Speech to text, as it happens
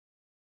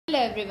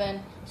Hello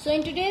everyone. So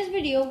in today's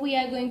video we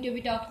are going to be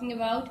talking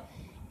about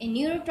a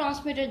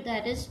neurotransmitter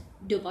that is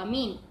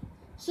dopamine.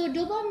 So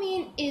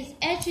dopamine is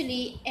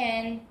actually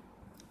an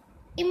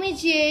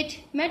immediate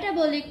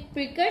metabolic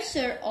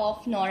precursor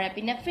of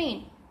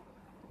norepinephrine.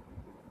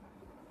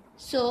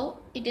 So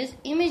it is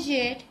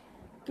immediate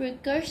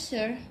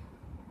precursor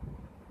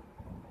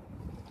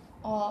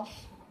of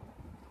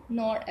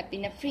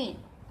norepinephrine.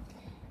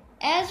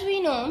 As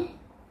we know,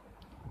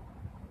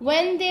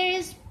 when there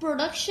is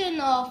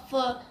production of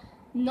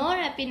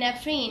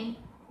norepinephrine,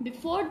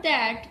 before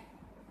that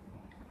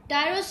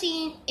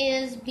tyrosine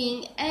is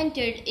being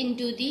entered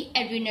into the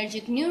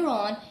adrenergic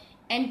neuron,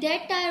 and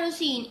that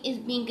tyrosine is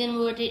being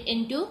converted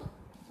into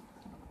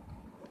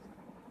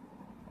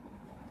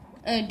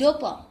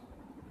dopa,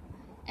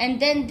 and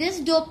then this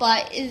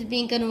dopa is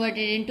being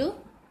converted into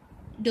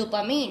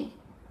dopamine,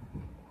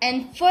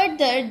 and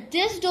further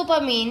this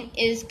dopamine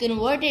is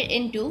converted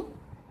into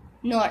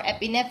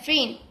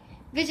norepinephrine,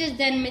 which is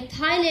then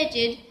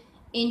methylated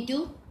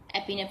into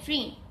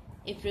epinephrine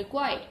if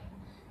required.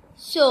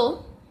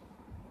 So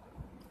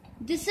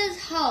this is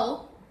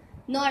how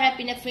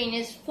norepinephrine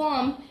is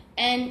formed,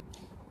 and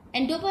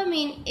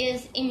dopamine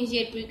is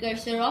immediate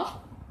precursor of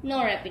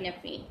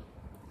norepinephrine.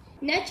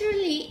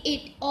 Naturally,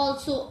 it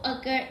also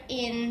occurs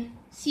in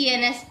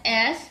CNS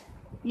as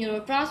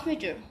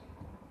neurotransmitter.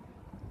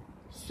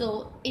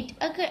 So it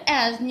occurs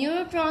as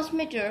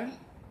neurotransmitter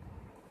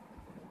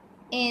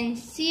in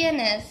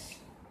CNS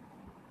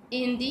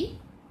in the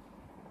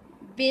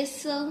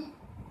basal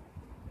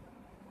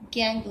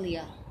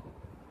ganglia.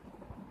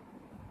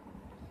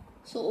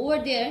 So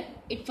over there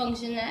it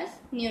functions as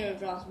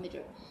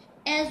neurotransmitter,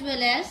 as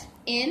well as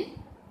in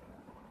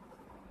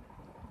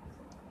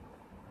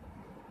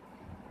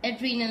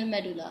adrenal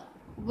medulla.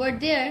 Over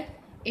there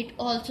it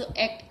also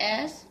acts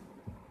as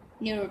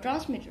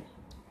neurotransmitter.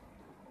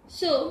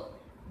 So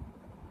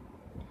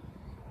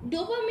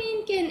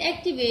dopamine can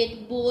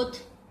activate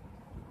both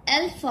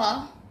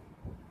alpha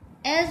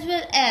as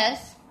well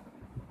as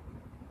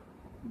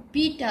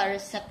beta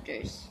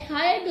receptors. At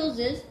higher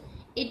doses,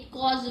 it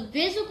causes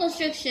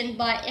vasoconstriction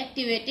by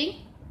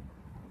activating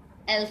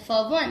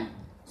alpha 1.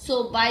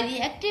 So by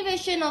the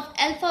activation of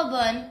alpha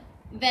 1,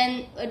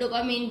 when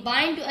dopamine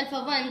binds to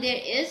alpha 1,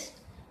 there is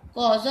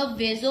cause of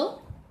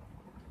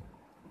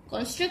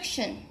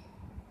vasoconstriction.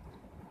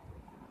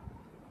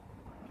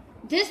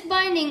 This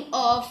binding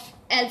of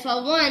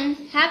alpha 1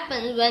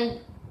 happens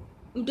when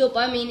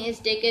dopamine is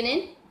taken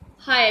in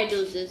higher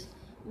doses,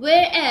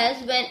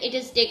 whereas when it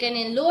is taken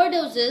in lower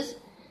doses,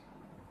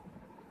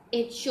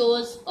 it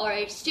shows or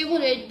it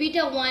stimulates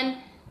beta 1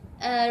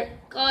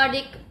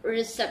 cardiac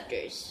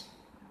receptors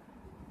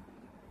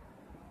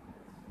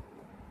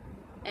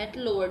at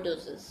lower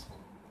doses.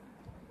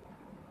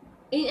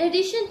 In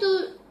addition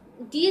to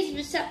these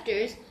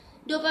receptors,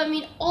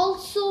 dopamine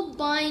also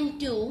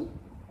binds to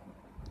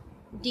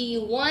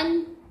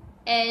D1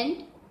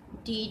 and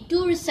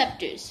D2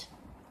 receptors.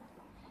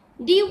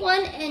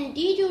 D1 and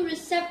D2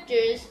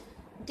 receptors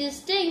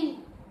distinct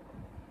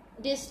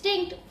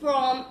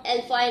from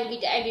alpha and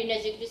beta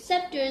adrenergic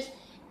receptors,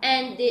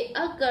 and they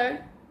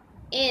occur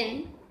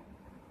in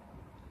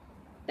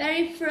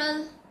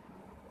peripheral,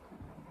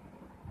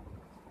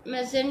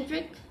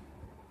 mesentric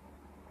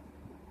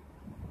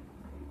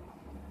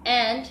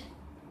and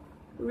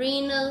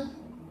renal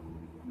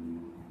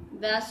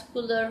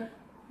vascular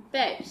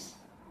beds.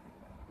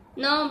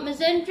 Now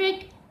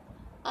mesentric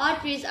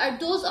arteries are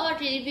those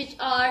arteries which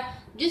are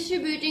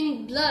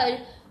distributing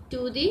blood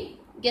to the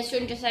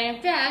gastrointestinal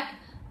tract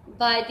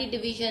by the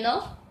division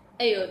of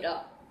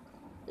aorta.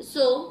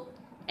 So,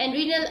 and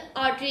renal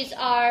arteries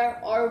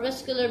are, or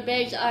vascular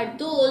beds are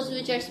those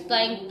which are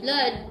supplying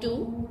blood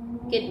to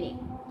kidney.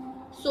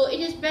 So it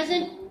is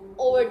present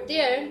over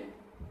there,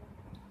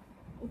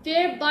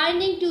 where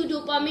binding to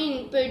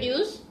dopamine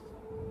produce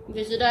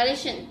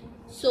vasodilation.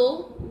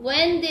 So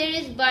when there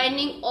is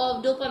binding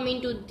of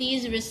dopamine to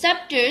these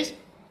receptors,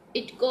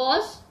 it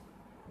causes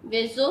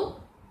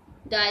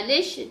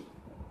vasodilation.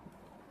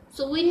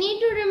 So we need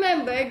to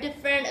remember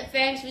different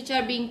effects which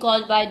are being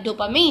caused by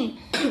dopamine.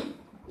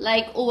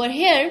 Like over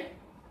here,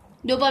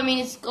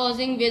 dopamine is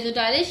causing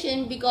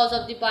vasodilation because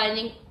of the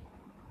binding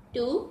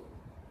to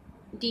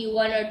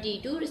D1 or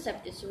D2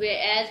 receptors,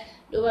 whereas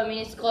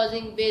dopamine is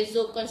causing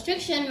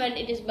vasoconstriction when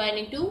it is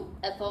binding to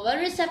alpha 1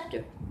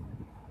 receptor.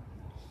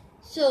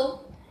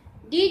 So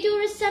D2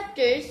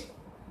 receptors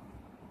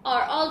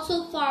are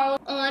also found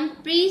on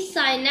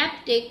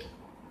presynaptic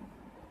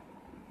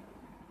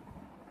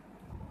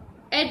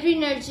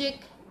adrenergic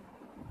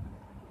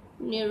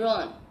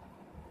neuron,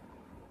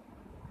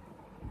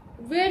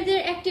 where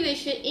their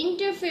activation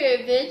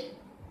interferes with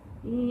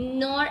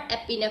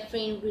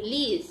norepinephrine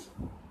release.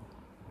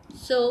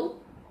 So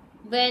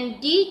when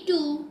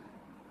D2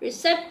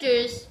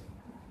 receptors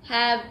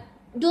have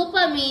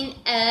dopamine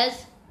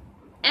as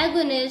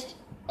agonist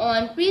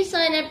on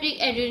presynaptic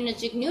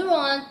adrenergic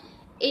neuron,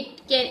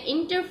 it can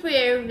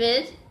interfere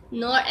with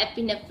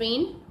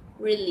norepinephrine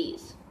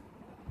release.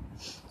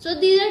 So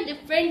these are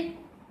different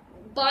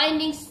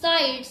binding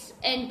sites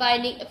and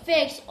binding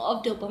effects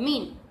of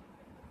dopamine.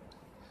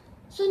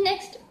 So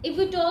next, if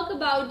we talk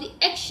about the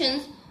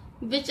actions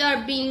which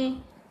are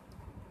being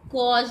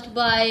caused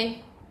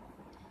by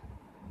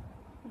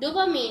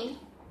dopamine,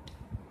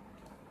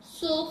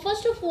 so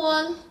first of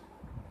all,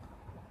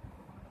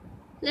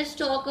 let's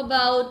talk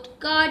about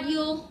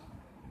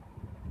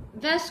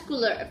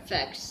cardiovascular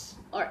effects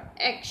or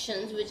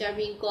actions which are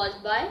being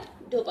caused by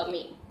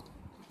dopamine.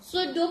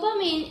 So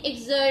dopamine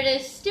exerts a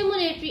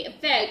stimulatory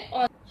effect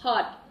on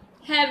heart,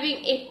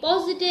 having a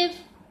positive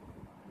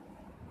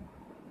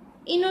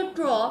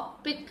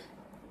inotropic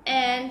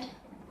and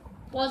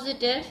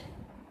positive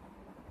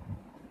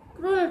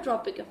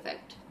chronotropic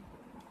effect.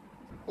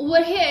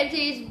 Over here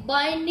there is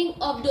binding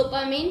of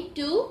dopamine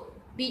to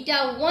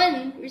beta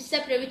 1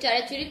 receptor, which are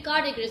actually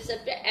cardiac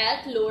receptor,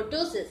 at lower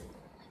doses.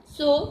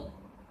 So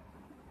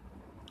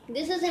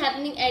this is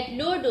happening at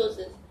lower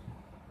doses.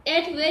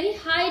 At very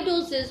high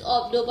doses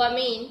of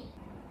dopamine,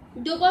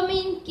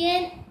 dopamine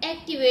can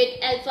activate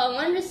alpha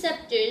 1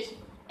 receptors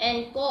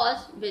and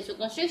cause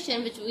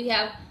vasoconstriction, which we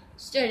have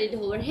studied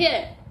over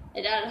here.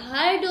 At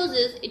higher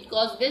doses it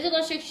causes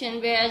vasoconstriction,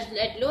 whereas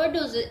at lower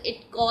doses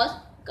it causes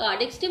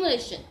cardiac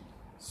stimulation.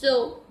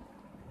 So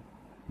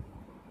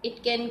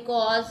it can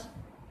cause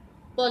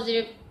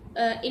positive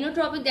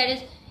inotropic,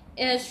 that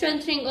is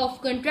strengthening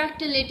of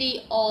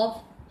contractility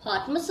of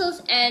heart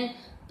muscles, and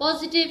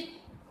positive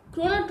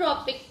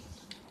chronotropic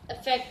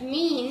effect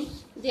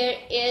means there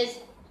is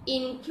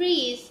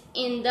increase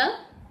in the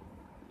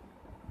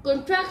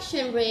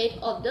contraction rate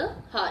of the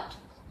heart.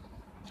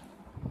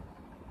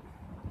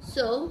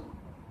 So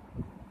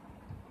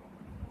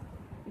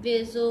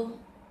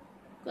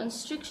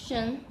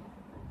vasoconstriction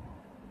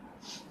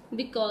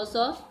because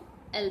of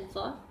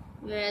alpha,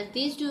 whereas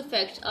these two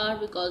effects are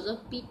because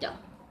of beta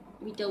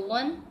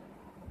 1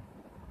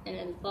 and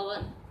alpha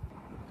 1.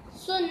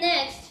 So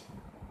next,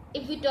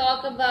 if we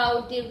talk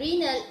about the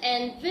renal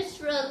and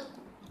visceral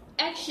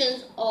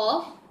actions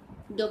of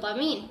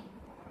dopamine.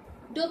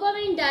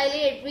 Dopamine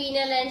dilates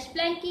renal and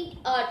splanchnic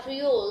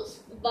arterioles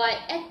by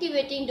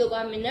activating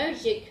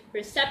dopaminergic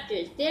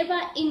receptors,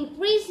 thereby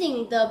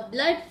increasing the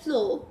blood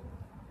flow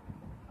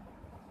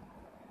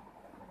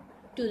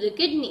to the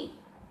kidney.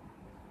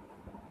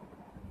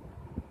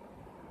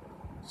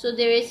 So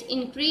there is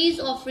increase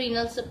of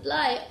renal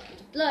supply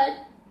of blood.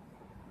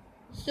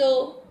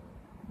 So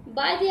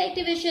by the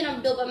activation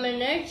of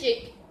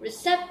dopaminergic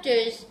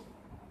receptors,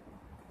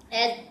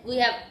 as we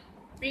have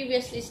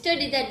previously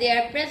studied that they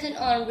are present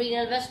on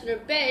renal vascular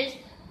pairs,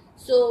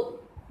 so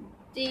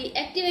the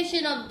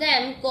activation of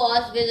them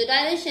cause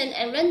vasodilation,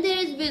 and when there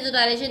is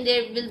vasodilation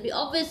there will be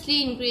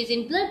obviously increase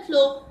in blood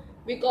flow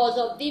because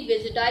of the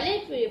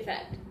vasodilatory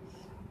effect,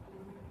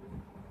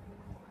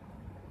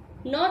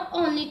 not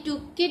only to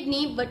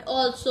kidney but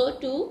also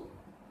to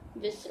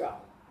viscera.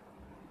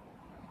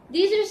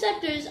 These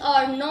receptors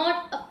are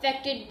not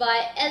affected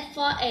by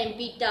alpha and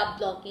beta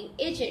blocking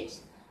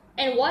agents.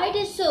 And why it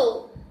is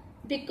so?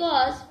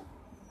 Because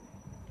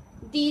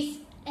these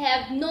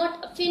have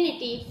not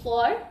affinity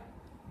for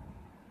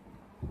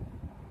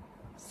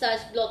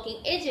such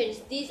blocking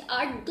agents. These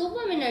are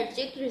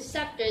dopaminergic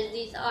receptors.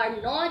 These are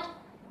not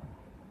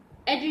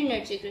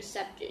adrenergic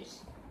receptors.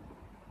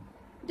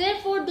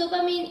 Therefore,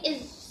 dopamine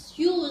is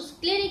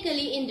used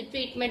clinically in the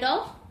treatment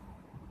of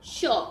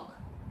shock,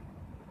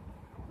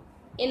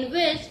 in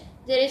which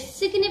there is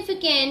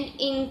significant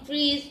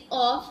increase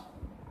of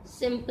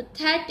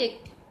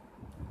sympathetic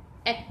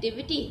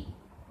activity.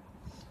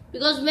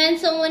 Because when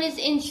someone is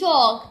in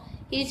shock,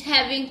 he is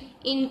having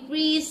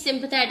increased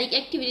sympathetic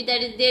activity,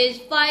 that is, there is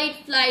fight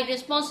flight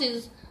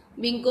responses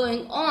being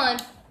going on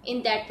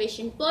in that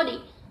patient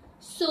body.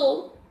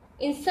 So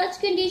in such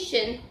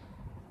condition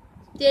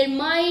there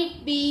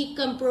might be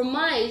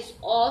compromise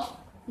of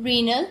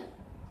renal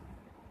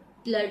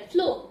blood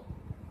flow.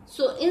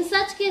 So in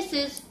such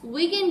cases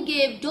we can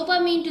give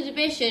dopamine to the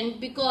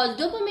patient, because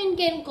dopamine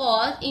can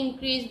cause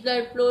increased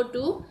blood flow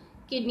to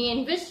kidney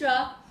and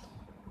viscera,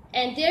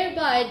 and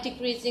thereby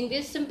decreasing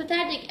this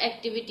sympathetic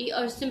activity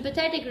or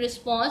sympathetic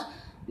response,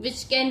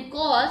 which can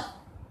cause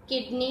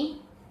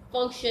kidney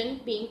function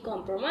being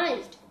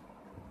compromised.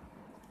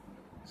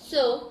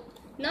 So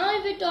now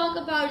if we talk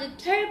about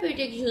the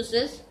therapeutic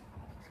uses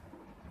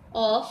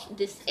of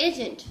this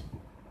agent.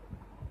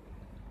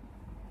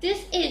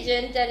 This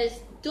agent, that is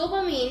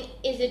dopamine,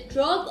 is a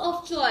drug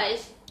of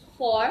choice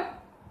for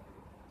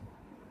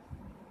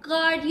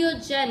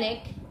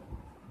cardiogenic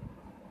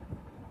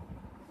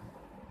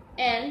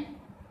and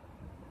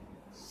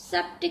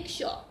septic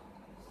shock,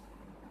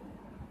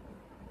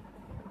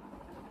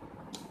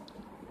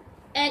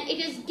 and it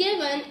is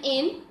given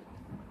in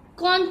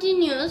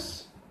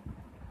continuous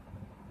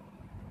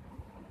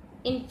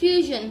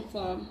infusion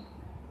form.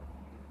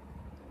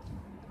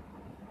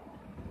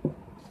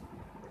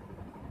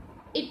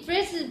 It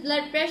raises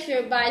blood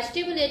pressure by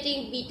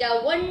stimulating beta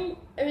 1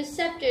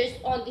 receptors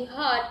on the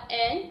heart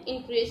and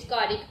increase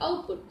cardiac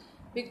output,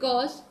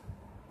 because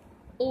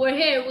over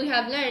here we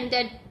have learned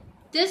that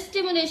this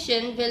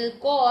stimulation will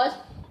cause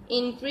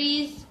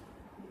increased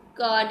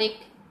cardiac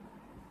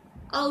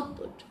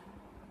output,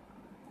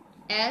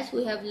 as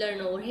we have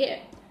learned over here.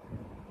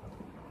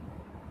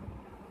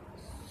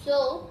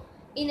 So,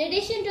 in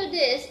addition to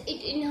this,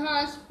 it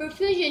enhances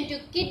perfusion to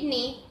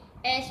kidney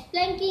and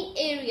splanchnic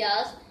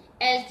areas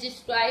as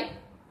described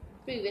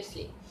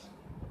previously.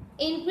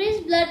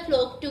 Increased blood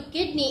flow to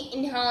kidney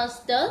enhances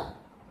the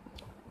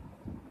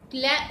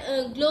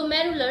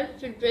glomerular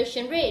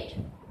filtration rate.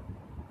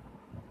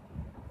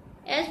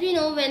 As we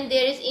know, when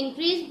there is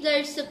increased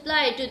blood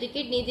supply to the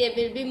kidney, there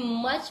will be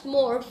much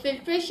more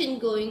filtration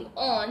going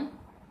on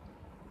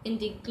in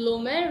the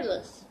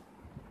glomerulus,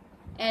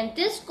 and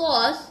this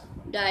causes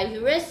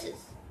diuresis.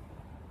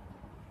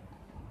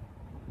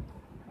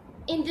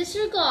 In this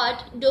regard,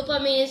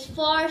 dopamine is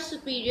far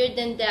superior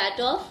than that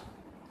of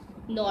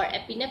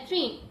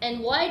norepinephrine. And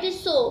why it is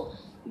so?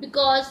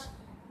 Because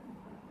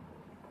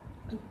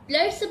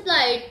blood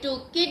supply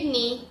to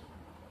kidney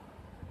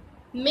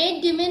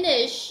may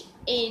diminish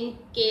in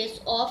case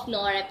of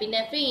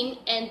norepinephrine,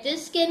 and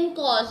this can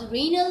cause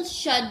renal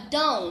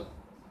shutdown.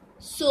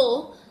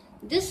 So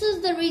this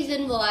is the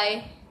reason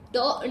why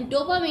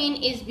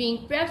dopamine is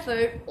being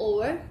preferred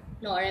over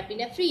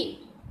norepinephrine.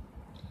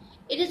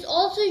 It is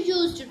also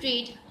used to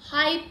treat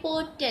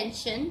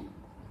hypotension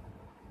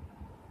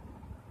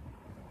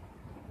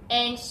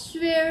and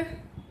severe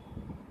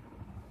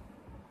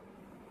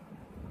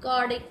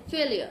cardiac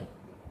failure,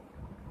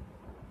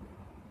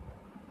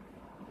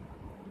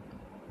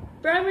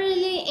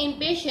 primarily in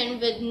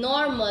patients with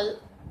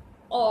normal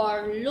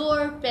or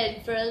lower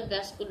peripheral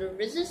vascular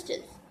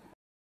resistance.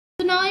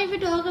 So now if we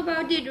talk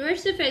about the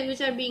adverse effects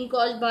which are being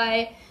caused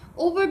by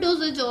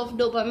overdosage of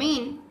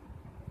dopamine.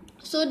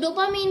 So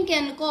dopamine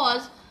can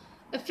cause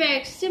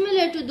effects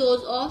similar to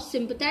those of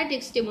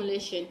sympathetic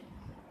stimulation.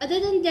 Other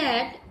than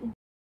that,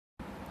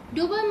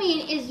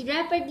 dopamine is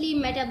rapidly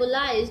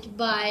metabolized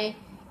by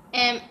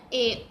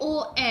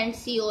MAO and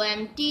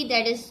COMT,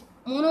 that is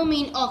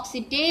monoamine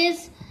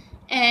oxidase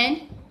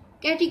and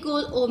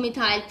catechol O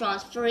methyl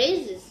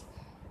transferases,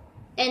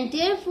 and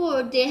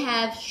therefore they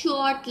have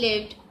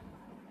short-lived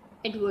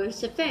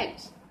adverse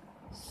effects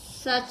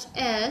such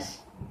as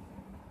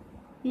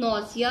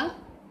nausea,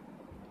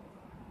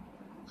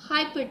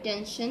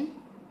 hypertension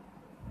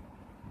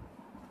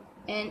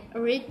and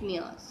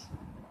arrhythmias.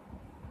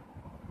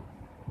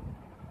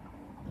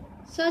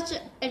 Such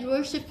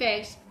adverse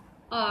effects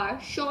are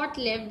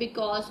short-lived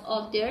because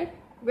of their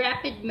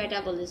rapid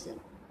metabolism.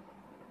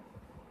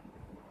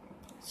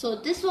 So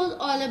this was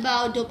all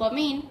about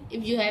dopamine.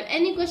 If you have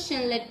any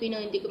question, let me know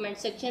in the comment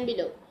section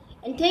below.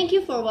 And thank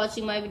you for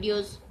watching my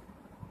videos.